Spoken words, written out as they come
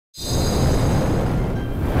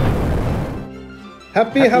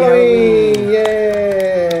Happy Halloween!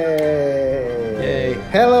 Yay! Yay!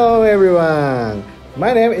 Hello everyone!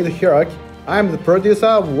 My name is Hiroki. I'm the producer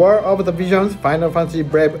of War of the Visions Final Fantasy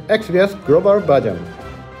Brave Exvius Global Version.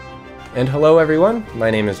 And hello everyone, my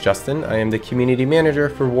name is Justin. I am the community manager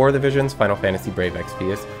for War of the Visions Final Fantasy Brave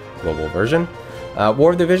Exvius Global Version.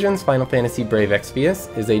 War of the Visions Final Fantasy Brave Exvius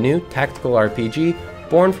is a new tactical RPG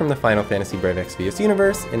born from the Final Fantasy Brave Exvius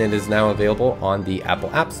universe, and it is now available on the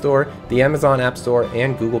Apple App Store, the Amazon App Store,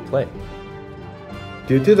 and Google Play.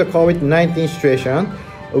 Due to the COVID-19 situation,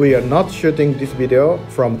 we are not shooting this video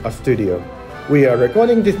from a studio. We are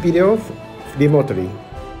recording this video remotely.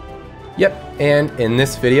 Yep, and in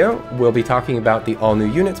this video, we'll be talking about the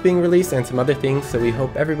all-new units being released and some other things, so we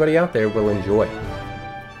hope everybody out there will enjoy.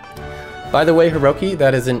 By the way, Hiroki,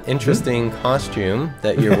 that is an interesting costume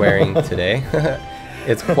that you're wearing today.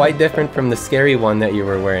 It's quite different from the scary one that you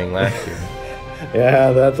were wearing last year.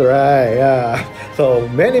 Yeah, that's right, yeah. So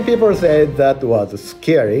many people said that was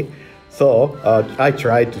scary, so I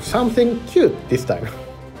tried something cute this time.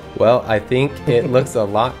 Well, I think it looks a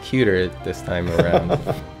lot cuter this time around.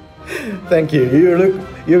 Thank you.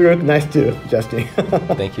 You look nice too, Justin.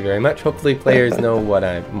 Thank you very much. Hopefully players know what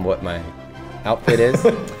my outfit is.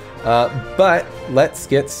 But let's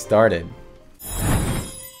get started.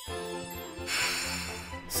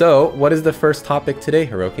 So, what is the first topic today,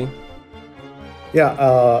 Hiroki?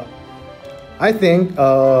 Yeah, I think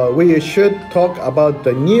we should talk about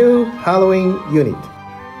the new Halloween unit.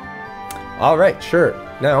 Alright, sure.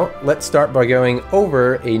 Now, let's start by going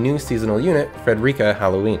over a new seasonal unit, Frederika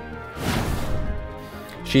Halloween.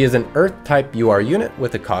 She is an Earth-type UR unit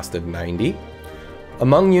with a cost of 90.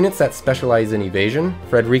 Among units that specialize in evasion,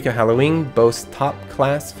 Frederika Halloween boasts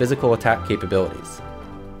top-class physical attack capabilities.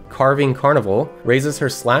 Carving Carnival raises her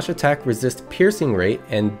slash attack resist piercing rate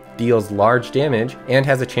and deals large damage, and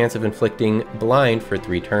has a chance of inflicting blind for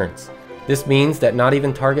 3 turns. This means that not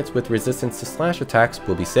even targets with resistance to slash attacks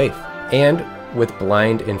will be safe. And with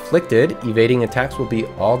blind inflicted, evading attacks will be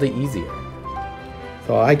all the easier.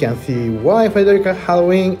 So I can see why Frederika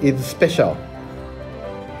Halloween is special.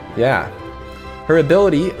 Yeah. Her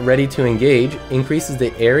ability, Ready to Engage, increases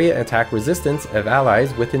the area attack resistance of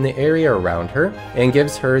allies within the area around her, and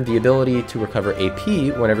gives her the ability to recover AP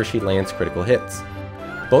whenever she lands critical hits.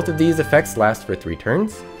 Both of these effects last for 3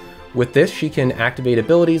 turns. With this, she can activate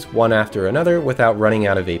abilities one after another without running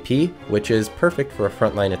out of AP, which is perfect for a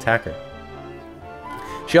frontline attacker.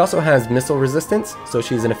 She also has missile resistance, so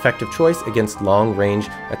she's an effective choice against long-range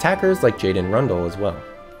attackers like Jaden Rundle as well.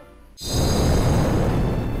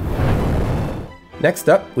 Next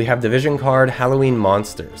up, we have the vision card Halloween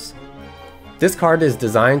Monsters. This card is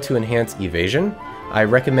designed to enhance evasion. I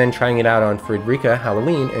recommend trying it out on Frederika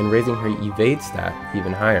Halloween and raising her evade stat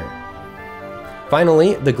even higher.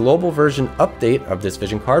 Finally, the global version update of this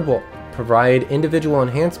vision card will provide individual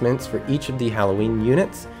enhancements for each of the Halloween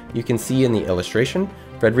units you can see in the illustration,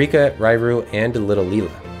 Frederika, Rairu, and Little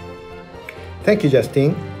Leela. Thank you,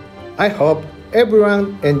 Justin. I hope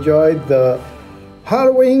everyone enjoyed the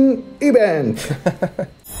Halloween event.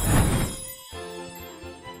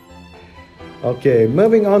 Okay,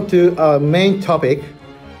 moving on to our main topic.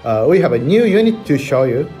 We have a new unit to show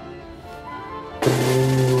you.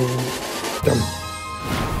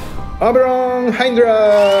 Oberon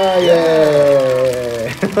Heindler!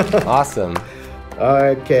 Yay! Awesome.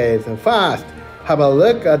 Okay, so first, have a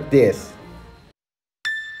look at this.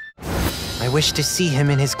 I wish to see him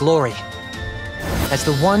in his glory, as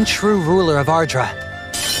the one true ruler of Ardra.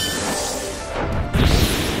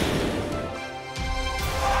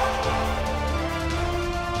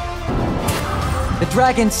 The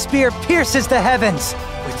dragon's spear pierces the heavens.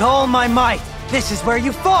 With all my might, this is where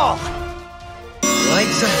you fall.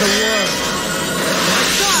 Lights of the world. My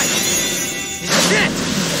side is it.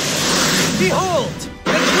 Behold,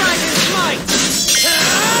 the dragon's might.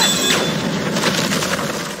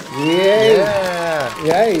 Yay! Yeah!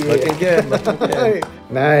 Yay! Looking good, looking good.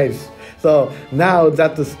 Nice. So now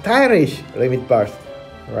that's a stylish limit burst,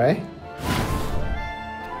 right?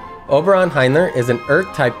 Oberon Heindler is an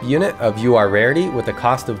Earth-type unit of UR rarity with a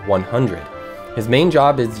cost of 100. His main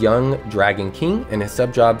job is Young Dragon King, and his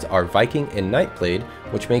sub-jobs are Viking and Nightblade,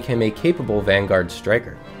 which make him a capable Vanguard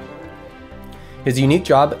striker. His unique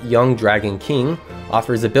job, Young Dragon King,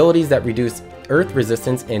 offers abilities that reduce Earth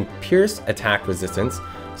resistance and pierce attack resistance,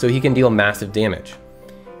 so he can deal massive damage.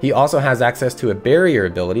 He also has access to a barrier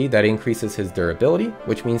ability that increases his durability,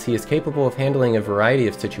 which means he is capable of handling a variety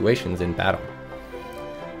of situations in battle.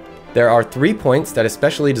 There are 3 points that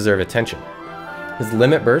especially deserve attention: his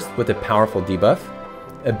limit burst with a powerful debuff,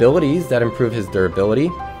 abilities that improve his durability,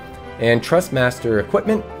 and Trustmaster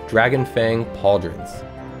equipment, Dragon Fang Pauldrons.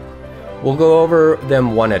 We'll go over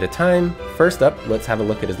them one at a time. First up, let's have a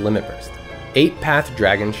look at his limit burst. 8-Path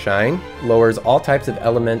Dragon Shine lowers all types of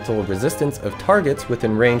elemental resistance of targets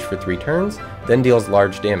within range for 3 turns, then deals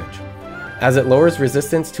large damage. As it lowers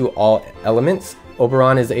resistance to all elements,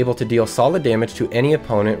 Oberon is able to deal solid damage to any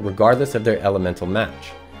opponent regardless of their elemental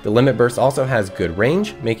match. The limit burst also has good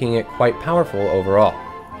range, making it quite powerful overall.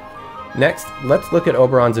 Next, let's look at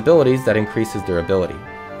Oberon's abilities that increase his durability.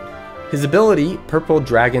 His ability, Purple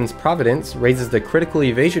Dragon's Providence, raises the critical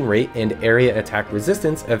evasion rate and area attack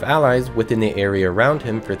resistance of allies within the area around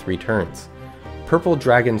him for 3 turns. Purple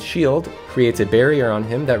Dragon's Shield creates a barrier on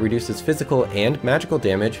him that reduces physical and magical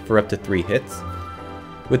damage for up to 3 hits.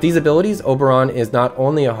 With these abilities, Oberon is not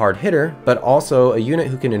only a hard hitter, but also a unit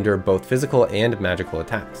who can endure both physical and magical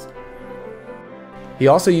attacks. He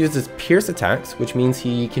also uses pierce attacks, which means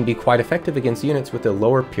he can be quite effective against units with a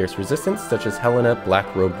lower pierce resistance, such as Helena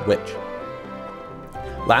Black-Robed Witch.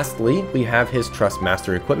 Lastly, we have his Trust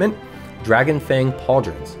Master equipment, Dragon Fang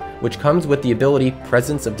Pauldrons, which comes with the ability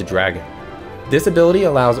Presence of the Dragon. This ability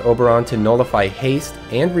allows Oberon to nullify haste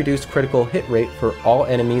and reduce critical hit rate for all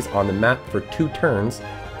enemies on the map for 2 turns,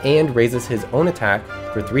 and raises his own attack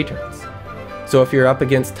for 3 turns. So if you're up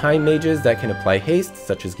against time mages that can apply haste,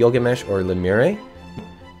 such as Gilgamesh or Lemure,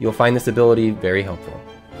 you'll find this ability very helpful.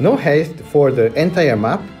 No haste for the entire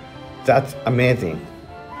map? That's amazing.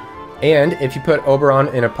 And if you put Oberon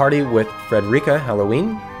in a party with Frederika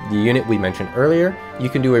Halloween, the unit we mentioned earlier, you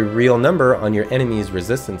can do a real number on your enemy's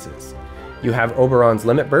resistances. You have Oberon's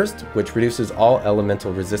Limit Burst, which reduces all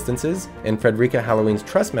elemental resistances, and Frederika Halloween's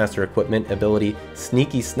Trustmaster equipment ability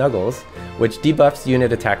Sneaky Snuggles, which debuffs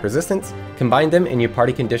unit attack resistance. Combine them and your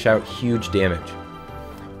party can dish out huge damage.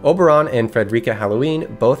 Oberon and Frederika Halloween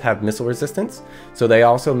both have missile resistance, so they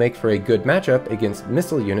also make for a good matchup against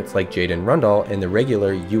missile units like Jaden Rundle and the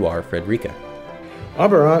regular UR Frederika.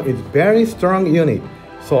 Oberon is very strong unit,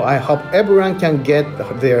 so I hope everyone can get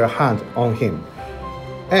their hand on him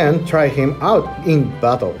and try him out in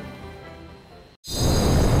battle.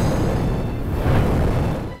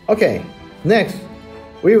 Okay, next,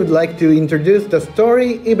 we would like to introduce the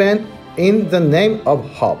story event in the name of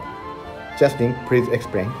Hope. Justin, please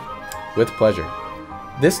explain. With pleasure.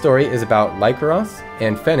 This story is about Lycaros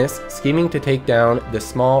and Fennis scheming to take down the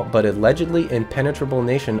small but allegedly impenetrable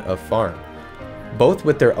nation of Farm, both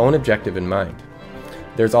with their own objective in mind.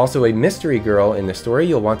 There's also a mystery girl in the story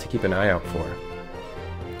you'll want to keep an eye out for.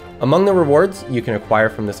 Among the rewards you can acquire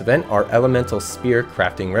from this event are elemental spear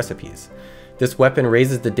crafting recipes. This weapon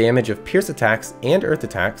raises the damage of pierce attacks and earth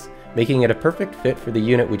attacks, making it a perfect fit for the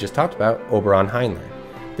unit we just talked about, Oberon Heindler.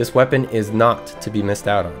 This weapon is not to be missed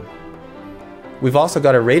out on. We've also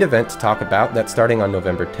got a raid event to talk about that's starting on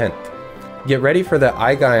November 10th. Get ready for the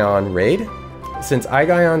Aigaon raid. Since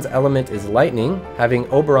Aigaon's element is lightning, having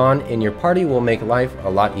Oberon in your party will make life a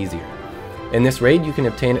lot easier. In this raid you can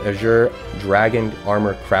obtain Azure Dragon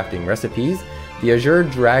Armor crafting recipes. The Azure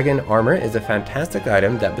Dragon Armor is a fantastic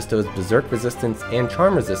item that bestows Berserk resistance and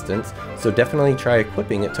Charm resistance, so definitely try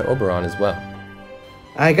equipping it to Oberon as well.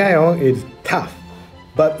 Aigaon is tough,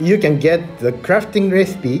 but you can get the crafting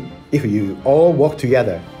recipe if you all work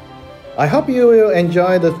together. I hope you will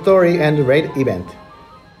enjoy the story and raid event.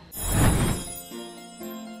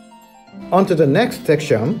 On to the next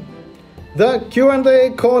section, the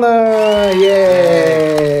Q&A corner!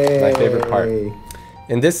 Yay! My favorite part.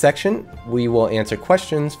 In this section, we will answer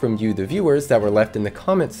questions from you, the viewers, that were left in the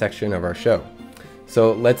comments section of our show.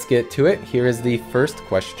 So let's get to it. Here is the first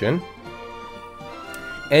question.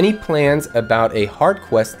 Any plans about a hard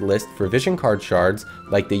quest list for vision card shards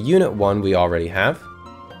like the unit one we already have?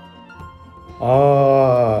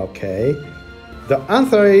 Okay. The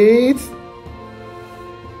answer is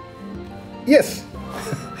yes.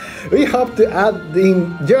 We hope to add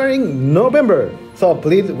in during November, so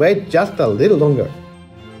please wait just a little longer.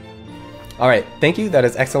 Alright, thank you. That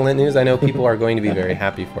is excellent news. I know people are going to be very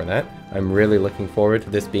happy for that. I'm really looking forward to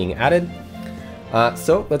this being added.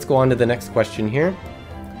 So let's go on to the next question here.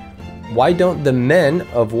 Why don't the men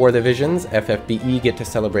of War the Visions, FFBE, get to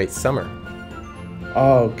celebrate summer?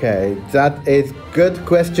 Okay, that is good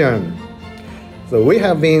question. So we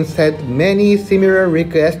have been sent many similar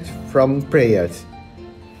requests from players.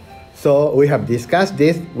 So we have discussed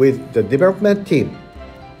this with the development team.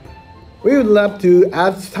 We would love to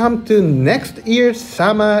add some to next year's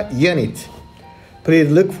summer unit.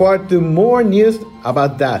 Please look forward to more news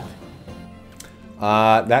about that.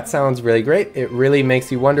 That sounds really great. It really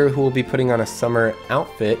makes you wonder who will be putting on a summer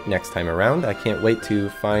outfit next time around. I can't wait to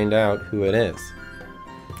find out who it is.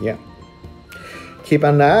 Yeah. Keep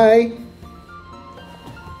an eye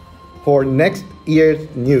for next year's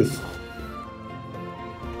news.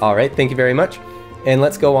 All right, thank you very much. And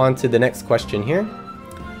let's go on to the next question here.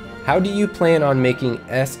 How do you plan on making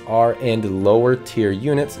SR and lower tier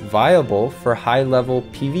units viable for high-level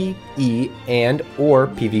PvE and or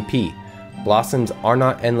PvP? Blossoms are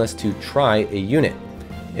not endless to try a unit.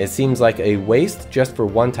 It seems like a waste just for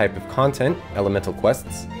one type of content, elemental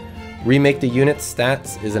quests. Remake the unit's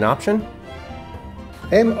stats is an option.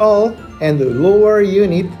 ML and lower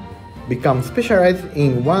unit become specialized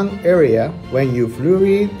in one area when you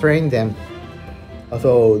fully train them.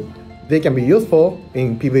 So they can be useful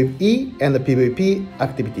in PvE and PvP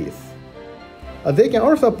activities. They can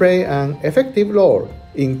also play an effective role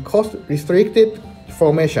in cost-restricted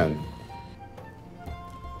formation.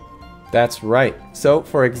 That's right. So,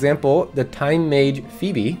 for example, the Time Mage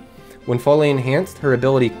Phoebe, when fully enhanced, her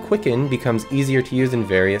ability Quicken becomes easier to use in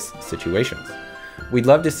various situations. We'd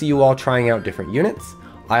love to see you all trying out different units.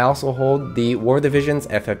 I also hold the War of the Visions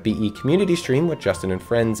FFBE community stream with Justin and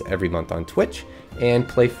friends every month on Twitch, and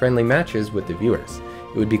play friendly matches with the viewers.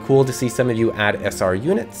 It would be cool to see some of you add SR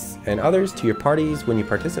units and others to your parties when you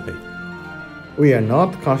participate. We are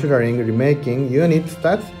not considering remaking unit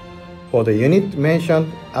stats for the unit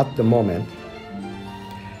mentioned at the moment.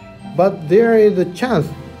 But there is a chance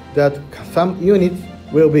that some units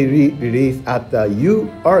will be released at the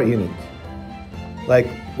UR unit, like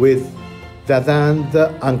with Zazan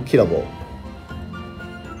the Unkillable.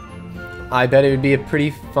 I bet it would be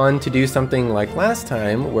pretty fun to do something like last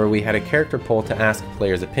time, where we had a character poll to ask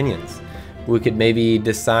players' opinions. We could maybe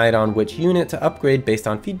decide on which unit to upgrade based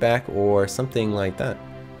on feedback or something like that.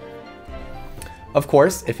 Of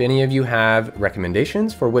course, if any of you have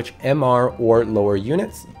recommendations for which MR or lower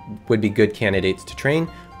units would be good candidates to train,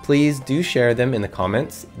 please do share them in the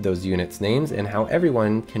comments, those units' names, and how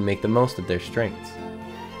everyone can make the most of their strengths.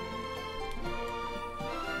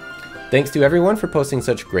 Thanks to everyone for posting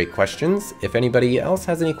such great questions. If anybody else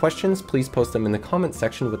has any questions, please post them in the comments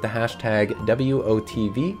section with the hashtag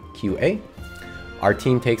WOTVQA. Our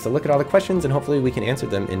team takes a look at all the questions and hopefully we can answer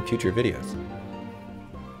them in future videos.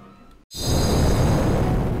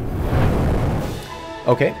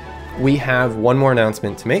 Okay, we have one more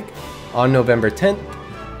announcement to make. On November 10th,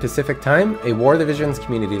 Pacific time, a War of the Visions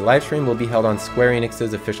community livestream will be held on Square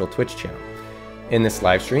Enix's official Twitch channel. In this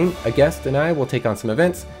livestream, a guest and I will take on some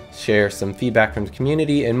events, share some feedback from the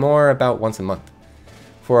community, and more about once a month.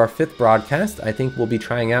 For our 5th broadcast, I think we'll be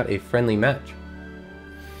trying out a friendly match.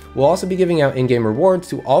 We'll also be giving out in-game rewards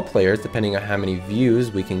to all players depending on how many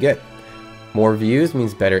views we can get. More views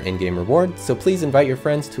means better in-game rewards, so please invite your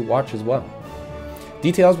friends to watch as well.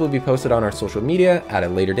 Details will be posted on our social media at a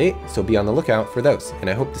later date, so be on the lookout for those, and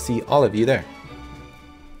I hope to see all of you there.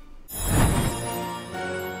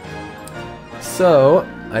 So,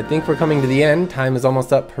 I think we're coming to the end. Time is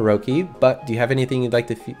almost up, Hiroki, but do you have anything you'd like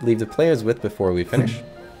to leave the players with before we finish?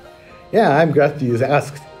 Yeah, I'm glad you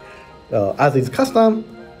asked. As is custom,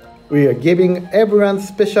 we are giving everyone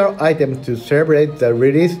special item to celebrate the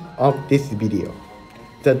release of this video.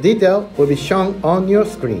 The detail will be shown on your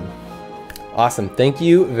screen. Awesome, thank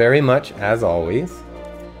you very much as always.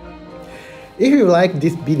 If you like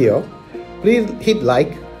this video, please hit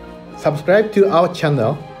like, subscribe to our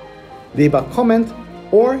channel, leave a comment,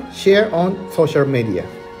 or share on social media.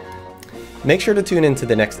 Make sure to tune in to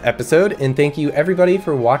the next episode, and thank you everybody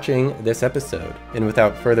for watching this episode. And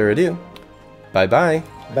without further ado, bye-bye.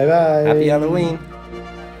 Bye-bye. Happy Halloween.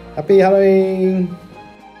 Happy Halloween.